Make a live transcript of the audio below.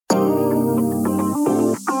Think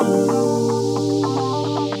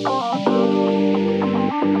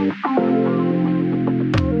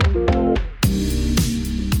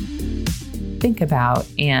about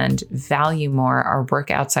and value more our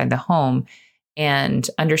work outside the home and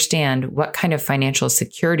understand what kind of financial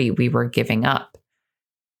security we were giving up.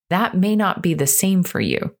 That may not be the same for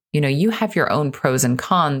you. You have your own pros and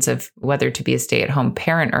cons of whether to be a stay-at-home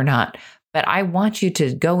parent or not, but I want you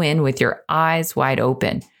to go in with your eyes wide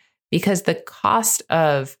open, because the cost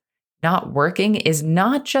of not working is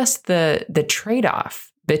not just the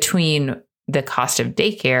trade-off between the cost of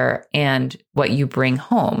daycare and what you bring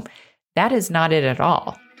home. That is not it at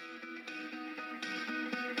all.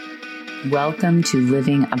 Welcome to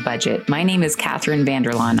Living a Budget. My name is Catherine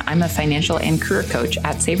Vanderlaan. I'm a financial and career coach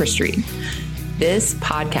at Sabre Street. This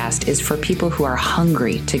podcast is for people who are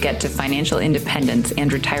hungry to get to financial independence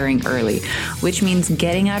and retiring early, which means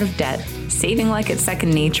getting out of debt, saving like it's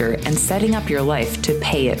second nature, and setting up your life to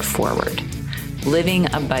pay it forward.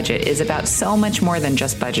 Living a Budget is about so much more than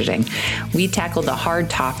just budgeting. We tackle the hard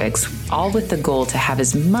topics, all with the goal to have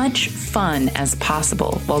as much fun as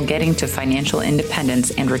possible while getting to financial independence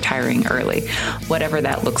and retiring early, whatever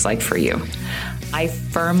that looks like for you. I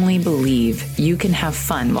firmly believe you can have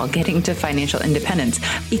fun while getting to financial independence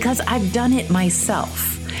because I've done it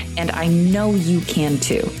myself, and I know you can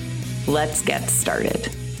too. Let's get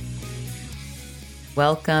started.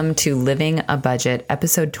 Welcome to Living a Budget,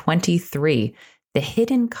 episode 23, the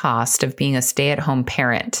hidden cost of being a stay-at-home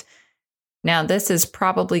parent. Now, this is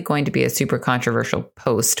probably going to be a super controversial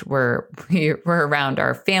post. We're around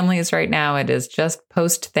our families right now. It is just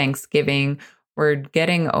post-Thanksgiving. We're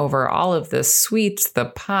getting over all of the sweets, the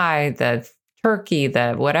pie, the turkey,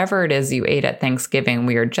 the whatever it is you ate at Thanksgiving.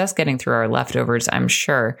 We are just getting through our leftovers, I'm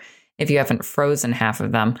sure, if you haven't frozen half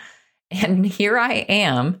of them. And here I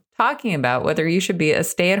am talking about whether you should be a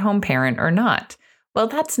stay-at-home parent or not. Well,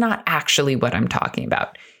 that's not actually what I'm talking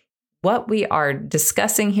about. What we are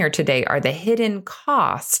discussing here today are the hidden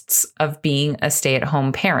costs of being a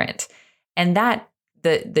stay-at-home parent. And that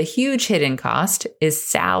the huge hidden cost is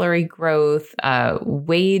salary growth,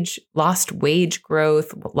 lost wage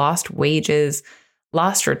growth, lost wages,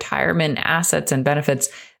 lost retirement assets and benefits,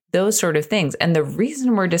 those sort of things. And the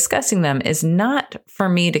reason we're discussing them is not for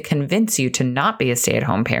me to convince you to not be a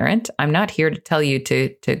stay-at-home parent. I'm not here to tell you to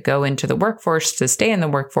go into the workforce, to stay in the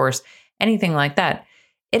workforce, anything like that.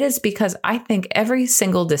 It is because I think every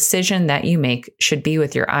single decision that you make should be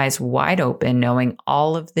with your eyes wide open, knowing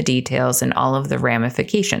all of the details and all of the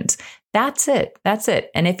ramifications. That's it. That's it.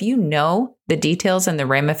 And if you know the details and the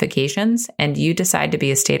ramifications and you decide to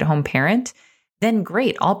be a stay-at-home parent, then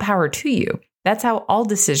great, all power to you. That's how all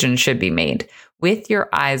decisions should be made, with your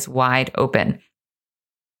eyes wide open.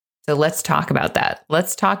 So let's talk about that.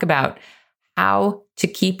 Let's talk about how to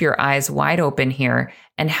keep your eyes wide open here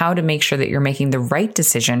and how to make sure that you're making the right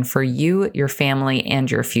decision for you, your family,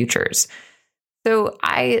 and your futures. So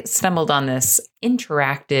I stumbled on this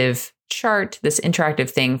interactive chart, this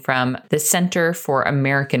interactive thing from the Center for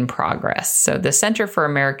American Progress. So the Center for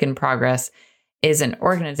American Progress is an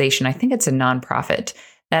organization, I think it's a nonprofit,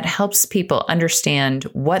 that helps people understand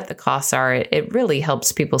what the costs are. It really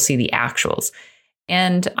helps people see the actuals.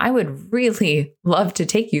 And I would really love to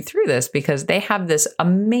take you through this because they have this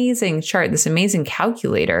amazing chart, this amazing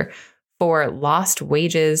calculator for lost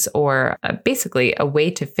wages, or basically a way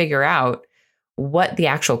to figure out what the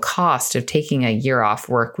actual cost of taking a year off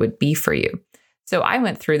work would be for you. So I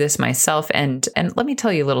went through this myself, and let me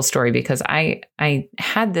tell you a little story, because I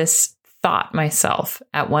had this thought myself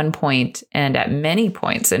at one point, and at many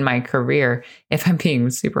points in my career, if I'm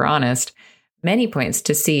being super honest, many points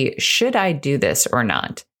to see, should I do this or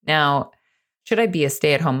not? Now, should I be a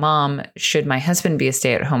stay-at-home mom? Should my husband be a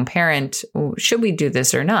stay-at-home parent? Should we do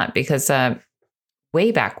this or not? Because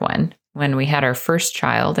way back when we had our first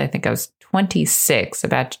child, I think I was 26,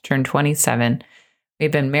 about to turn 27.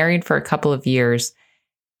 We've been married for a couple of years.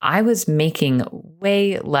 I was making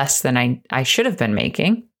way less than I should have been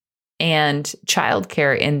making. And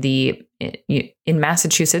childcare in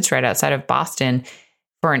Massachusetts, right outside of Boston,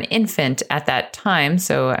 for an infant at that time,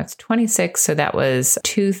 so I was 26, so that was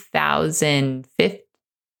 2015.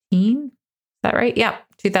 Is that right? Yeah,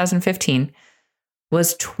 2015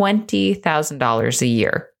 was $20,000 a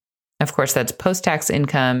year. Of course, that's post-tax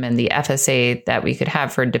income, and the FSA that we could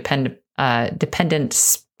have for dependent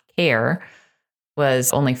care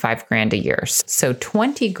was only $5,000 a year. So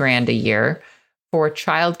 $20,000 a year for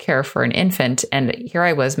childcare for an infant. And here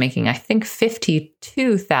I was making, I think,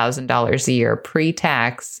 $52,000 a year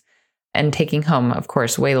pre-tax, and taking home, of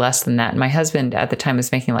course, way less than that. And my husband at the time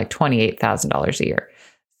was making like $28,000 a year.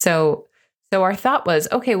 So So our thought was,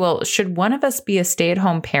 okay, well, should one of us be a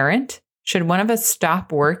stay-at-home parent? Should one of us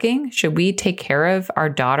stop working? Should we take care of our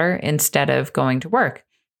daughter instead of going to work?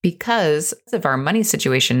 Because of our money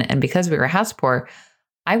situation and because we were house poor,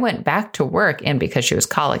 I went back to work, and because she was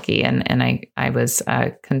colicky and I was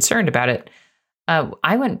concerned about it,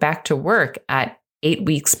 I went back to work at 8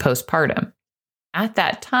 weeks postpartum. At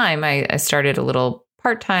that time, I started a little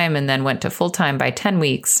part-time and then went to full-time by 10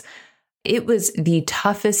 weeks. It was the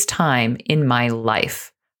toughest time in my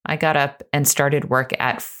life. I got up and started work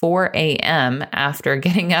at 4 a.m. after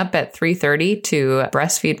getting up at 3:30 to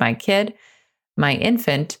breastfeed my kid, my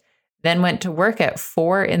infant, then went to work at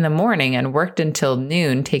 4 in the morning and worked until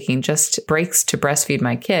noon, taking just breaks to breastfeed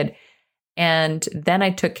my kid. And then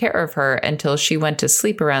I took care of her until she went to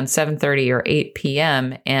sleep around 7:30 or 8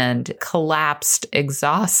 p.m. and collapsed,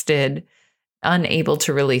 exhausted, unable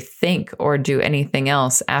to really think or do anything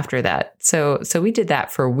else after that. So we did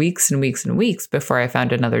that for weeks and weeks and weeks before I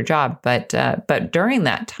found another job. But during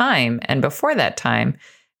that time and before that time,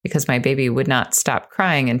 because my baby would not stop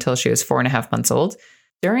crying until she was 4.5 months old,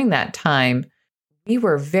 during that time, we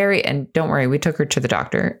were and don't worry, we took her to the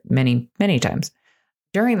doctor many, many times.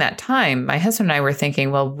 During that time, my husband and I were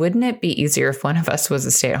thinking, well, wouldn't it be easier if one of us was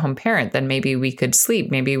a stay-at-home parent? Then maybe we could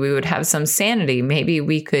sleep. Maybe we would have some sanity. Maybe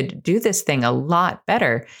we could do this thing a lot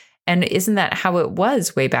better. And isn't that how it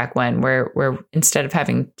was way back when, where instead of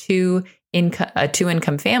having a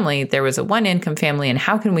two-income family, there was a one-income family? And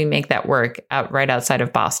how can we make that work right outside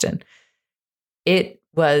of Boston? It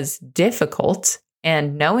was difficult.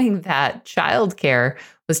 And knowing that childcare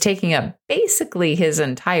was taking up basically his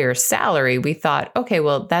entire salary, we thought, okay,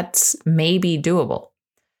 well, that's maybe doable.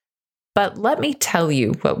 But let me tell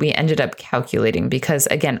you what we ended up calculating, because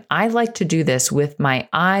again, I like to do this with my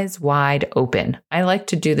eyes wide open. I like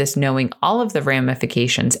to do this knowing all of the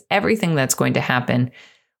ramifications, everything that's going to happen.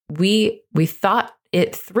 We thought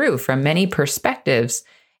it through from many perspectives.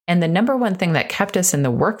 And the number one thing that kept us in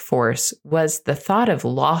the workforce was the thought of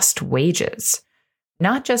lost wages.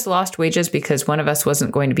 Not just lost wages because one of us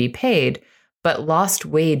wasn't going to be paid, but lost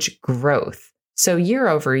wage growth. So year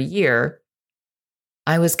over year,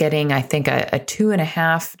 I was getting, I think, a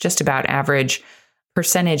 2.5, just about average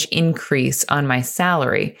percentage increase on my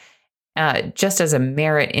salary, just as a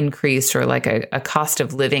merit increase or like a cost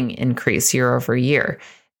of living increase year over year.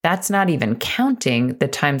 That's not even counting the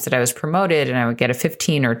times that I was promoted and I would get a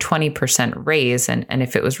 15 or 20% raise. And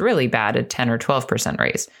if it was really bad, a 10 or 12%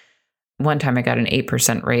 raise. One time I got an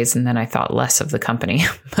 8% raise and then I thought less of the company,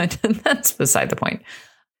 but that's beside the point.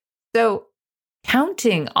 So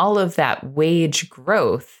counting all of that wage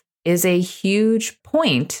growth is a huge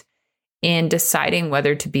point in deciding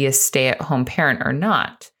whether to be a stay-at-home parent or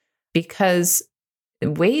not, because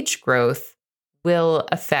wage growth will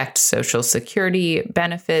affect Social Security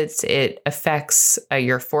benefits. It affects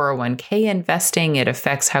your 401k investing. It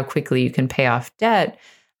affects how quickly you can pay off debt,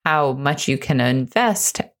 how much you can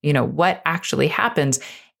invest, what actually happens.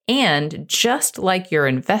 And just like your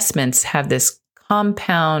investments have this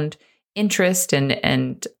compound interest and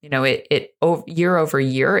it year over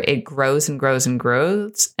year, it grows and grows and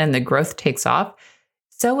grows, and the growth takes off.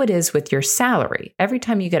 So it is with your salary. Every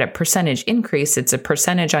time you get a percentage increase, it's a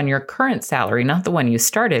percentage on your current salary, not the one you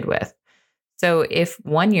started with. So if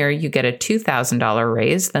one year you get a $2,000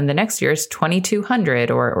 raise, then the next year is $2,200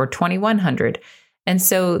 or $2,100. And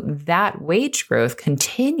so that wage growth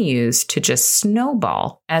continues to just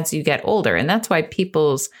snowball as you get older. And that's why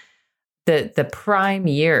the prime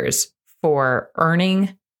years for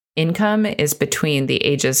earning income is between the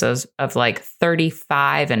ages of like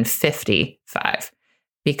 35 and 55,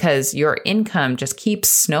 because your income just keeps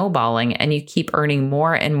snowballing and you keep earning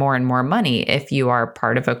more and more and more money if you are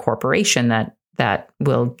part of a corporation that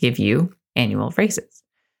will give you annual raises.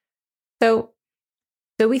 So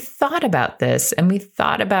we thought about this and we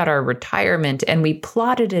thought about our retirement and we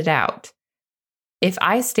plotted it out. If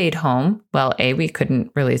I stayed home, well, we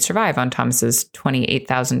couldn't really survive on Thomas's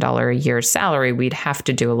 $28,000 a year salary. We'd have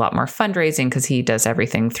to do a lot more fundraising because he does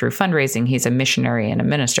everything through fundraising. He's a missionary and a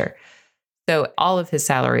minister. So all of his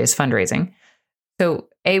salary is fundraising. So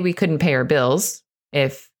we couldn't pay our bills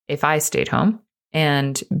if I stayed home.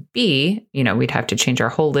 And B, we'd have to change our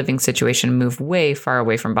whole living situation and move way far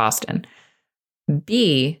away from Boston.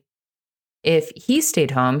 B, if he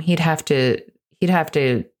stayed home, he'd have to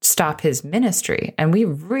stop his ministry. And we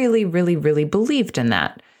really, really, really believed in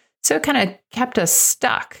that. So it kind of kept us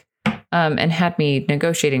stuck and had me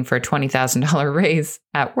negotiating for a $20,000 raise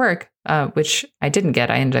at work, which I didn't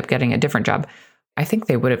get. I ended up getting a different job. I think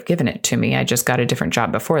they would have given it to me. I just got a different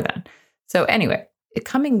job before then. So anyway,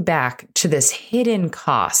 coming back to this hidden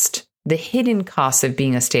cost the hidden costs of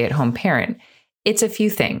being a stay-at-home parent, it's a few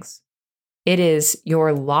things. It is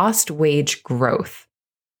your lost wage growth.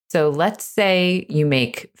 So let's say you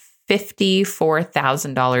make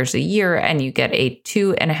 $54,000 a year and you get a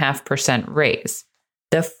 2.5% raise.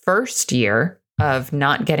 The first year of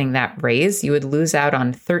not getting that raise, you would lose out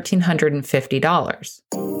on $1,350.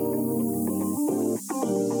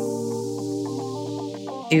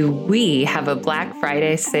 Do we have a Black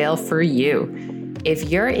Friday sale for you? If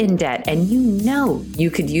you're in debt and you know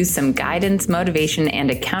you could use some guidance, motivation,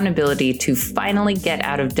 and accountability to finally get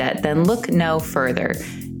out of debt, then look no further.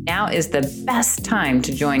 Now is the best time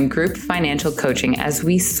to join Group Financial Coaching as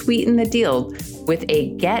we sweeten the deal with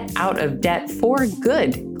a Get Out of Debt for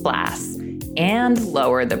Good class and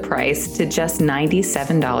lower the price to just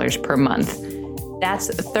 $97 per month. That's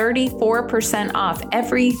 34% off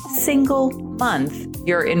every single month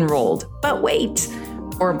you're enrolled. But wait,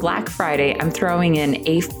 for Black Friday, I'm throwing in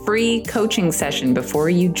a free coaching session before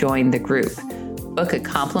you join the group. Book a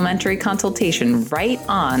complimentary consultation right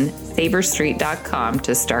on SaverStreet.com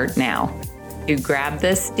to start now. To grab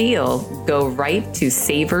this deal, go right to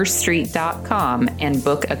SaverStreet.com and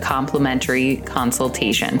book a complimentary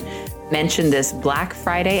consultation. Mention this Black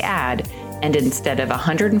Friday ad, and instead of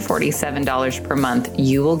 $147 per month,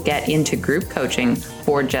 you will get into group coaching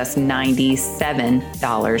for just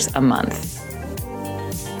 $97 a month.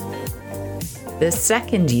 The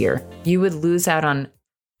second year, you would lose out on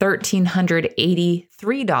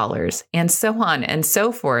 $1,383 and so on and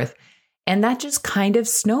so forth. And that just kind of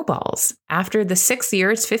snowballs. After the 6th year,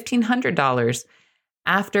 it's $1,500.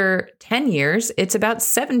 After 10 years, it's about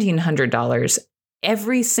 $1,700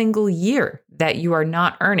 every single year that you are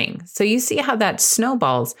not earning. So you see how that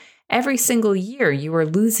snowballs. Every single year, you are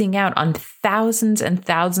losing out on thousands and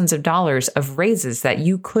thousands of dollars of raises that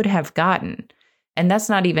you could have gotten. And that's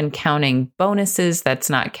not even counting bonuses. That's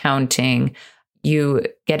not counting you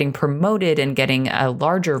getting promoted and getting a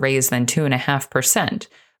larger raise than 2.5%.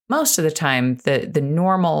 Most of the time, the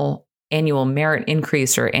normal annual merit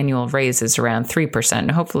increase or annual raise is around 3%.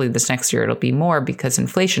 And hopefully this next year it'll be more because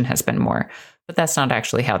inflation has been more, but that's not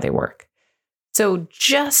actually how they work. So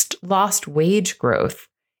just lost wage growth,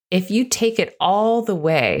 if you take it all the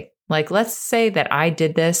way, like let's say that I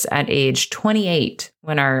did this at age 28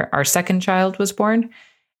 when our second child was born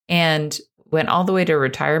and went all the way to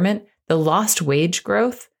retirement, the lost wage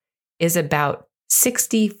growth is about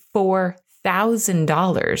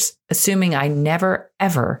 $64,000, assuming I never,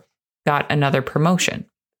 ever got another promotion.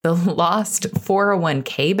 The lost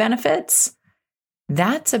 401k benefits,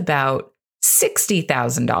 that's about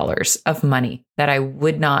 $60,000 of money that I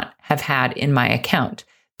would not have had in my account.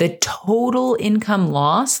 The total income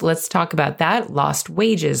loss, let's talk about that. Lost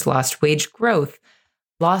wages, lost wage growth,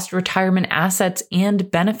 lost retirement assets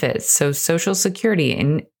and benefits. So Social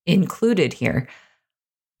Security included here.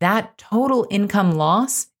 That total income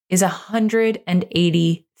loss is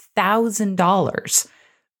 $180,000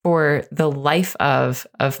 for the life of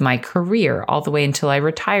my career, all the way until I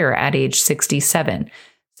retire at age 67.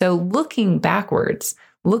 So looking backwards,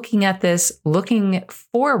 looking at this, looking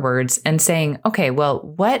forwards and saying, okay, well,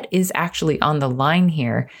 what is actually on the line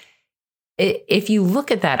here? If you look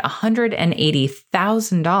at that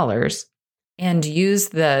 $180,000 and use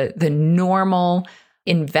the normal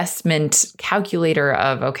investment calculator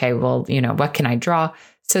of, okay, well, what can I draw?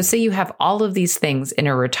 So say you have all of these things in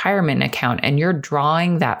a retirement account and you're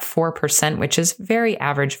drawing that 4%, which is very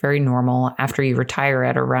average, very normal after you retire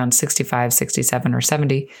at around 65, 67, or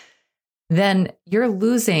 70, then you're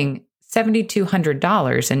losing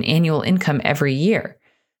 $7,200 in annual income every year.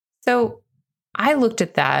 So I looked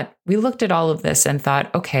at that. We looked at all of this and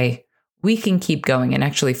thought, okay, we can keep going. And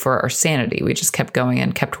actually for our sanity, we just kept going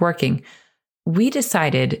and kept working. We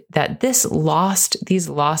decided that these lost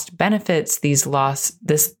benefits,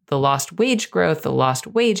 the lost wage growth, the lost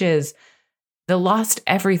wages, the lost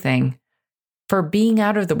everything for being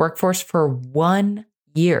out of the workforce for 1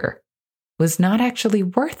 year was not actually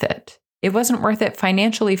worth it. It wasn't worth it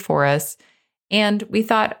financially for us. And we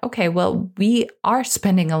thought, okay, well, we are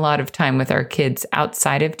spending a lot of time with our kids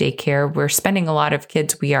outside of daycare. We're spending a lot of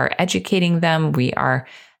kids. We are educating them. We are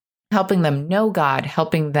helping them know God,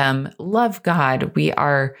 helping them love God. We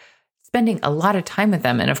are spending a lot of time with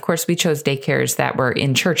them. And of course, we chose daycares that were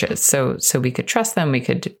in churches. So we could trust them. We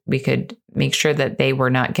could make sure that they were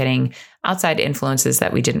not getting outside influences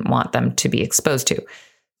that we didn't want them to be exposed to.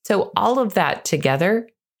 So all of that together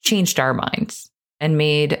changed our minds and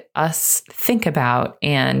made us think about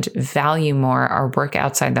and value more our work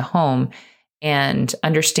outside the home and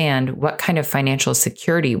understand what kind of financial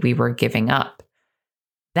security we were giving up.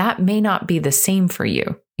 That may not be the same for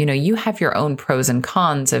you. You have your own pros and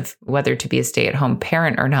cons of whether to be a stay-at-home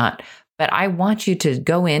parent or not. But I want you to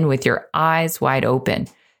go in with your eyes wide open,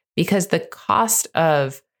 because the cost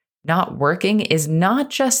of not working is not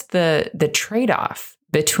just the trade-off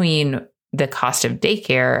between the cost of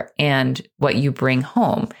daycare and what you bring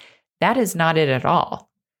home. That is not it at all.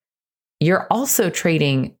 You're also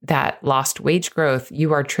trading that lost wage growth.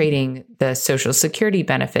 You are trading the Social Security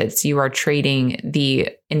benefits. You are trading the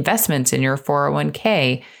investments in your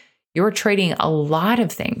 401k. You're trading a lot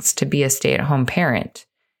of things to be a stay-at-home parent.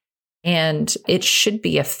 And it should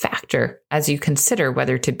be a factor as you consider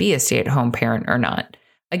whether to be a stay-at-home parent or not.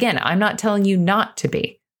 Again, I'm not telling you not to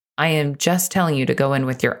be. I am just telling you to go in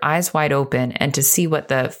with your eyes wide open and to see what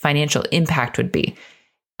the financial impact would be.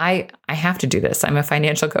 I have to do this. I'm a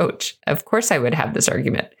financial coach. Of course I would have this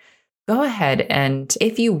argument. Go ahead, and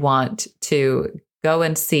if you want to go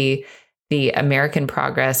and see the American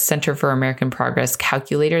Progress, Center for American Progress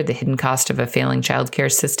calculator, the hidden cost of a failing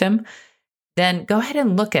childcare system, then go ahead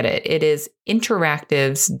and look at it. It is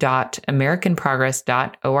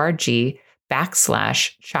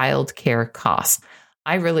interactives.americanprogress.org/childcare costs.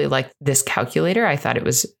 I really liked this calculator. I thought it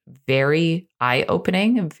was very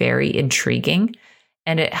eye-opening, very intriguing,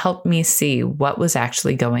 and it helped me see what was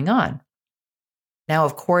actually going on. Now,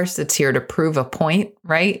 of course, it's here to prove a point,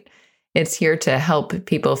 right? It's here to help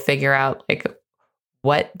people figure out,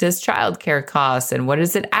 what does childcare cost and what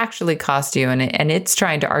does it actually cost you? And it's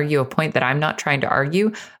trying to argue a point that I'm not trying to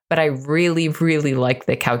argue, but I really, really like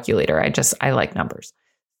the calculator. I like numbers.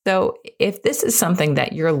 So if this is something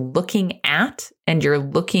that you're looking at and you're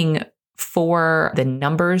looking for the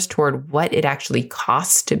numbers toward what it actually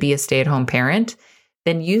costs to be a stay-at-home parent,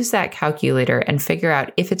 then use that calculator and figure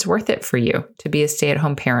out if it's worth it for you to be a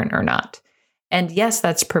stay-at-home parent or not. And yes,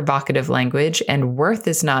 that's provocative language, and worth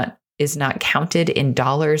is not counted in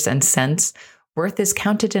dollars and cents. Worth is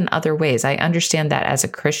counted in other ways. I understand that as a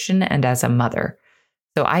Christian and as a mother.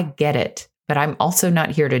 So I get it, but I'm also not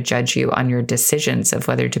here to judge you on your decisions of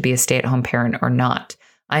whether to be a stay-at-home parent or not.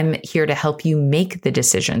 I'm here to help you make the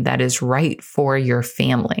decision that is right for your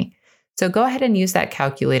family. So go ahead and use that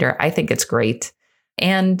calculator. I think it's great.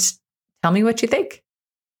 And tell me what you think.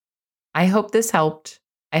 I hope this helped.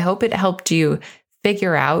 I hope it helped you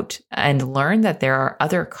figure out and learn that there are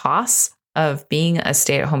other costs of being a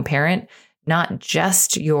stay-at-home parent, not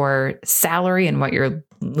just your salary and what you're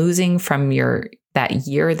losing from that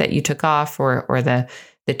year that you took off or the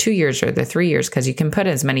 2 years or the 3 years, because you can put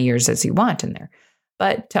as many years as you want in there.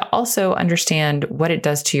 But to also understand what it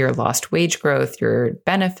does to your lost wage growth, your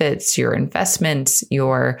benefits, your investments,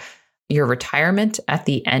 your retirement at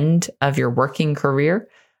the end of your working career.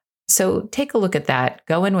 So take a look at that,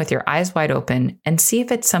 go in with your eyes wide open and see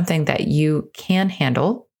if it's something that you can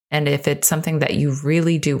handle and if it's something that you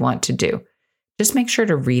really do want to do. Just make sure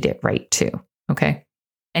to read it right too. Okay.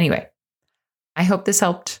 Anyway, I hope this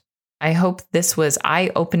helped. I hope this was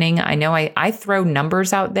eye-opening. I know I throw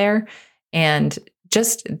numbers out there, and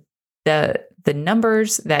just the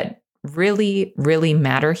numbers that really, really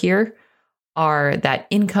matter here are that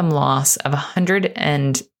income loss of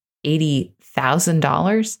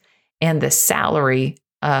 $180,000 and the salary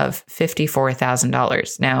of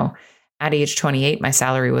 $54,000. Now, at age 28, my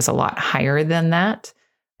salary was a lot higher than that.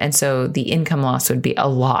 And so the income loss would be a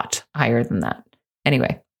lot higher than that.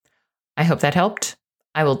 Anyway, I hope that helped.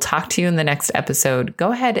 I will talk to you in the next episode.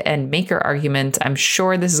 Go ahead and make your arguments. I'm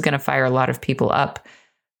sure this is going to fire a lot of people up.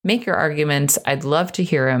 Make your arguments. I'd love to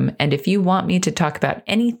hear them. And if you want me to talk about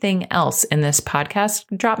anything else in this podcast,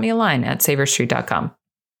 drop me a line at saverstreet.com.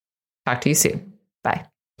 Talk to you soon. Bye.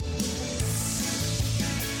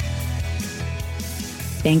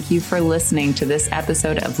 Thank you for listening to this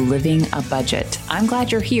episode of Living a Budget. I'm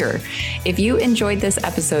glad you're here. If you enjoyed this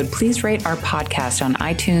episode, please rate our podcast on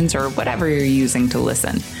iTunes or whatever you're using to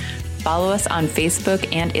listen. Follow us on Facebook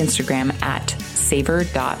and Instagram at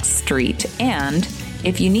saver.street. And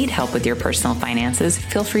if you need help with your personal finances,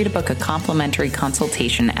 feel free to book a complimentary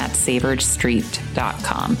consultation at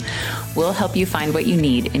saverstreet.com. We'll help you find what you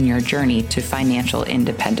need in your journey to financial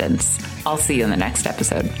independence. I'll see you in the next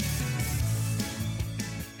episode.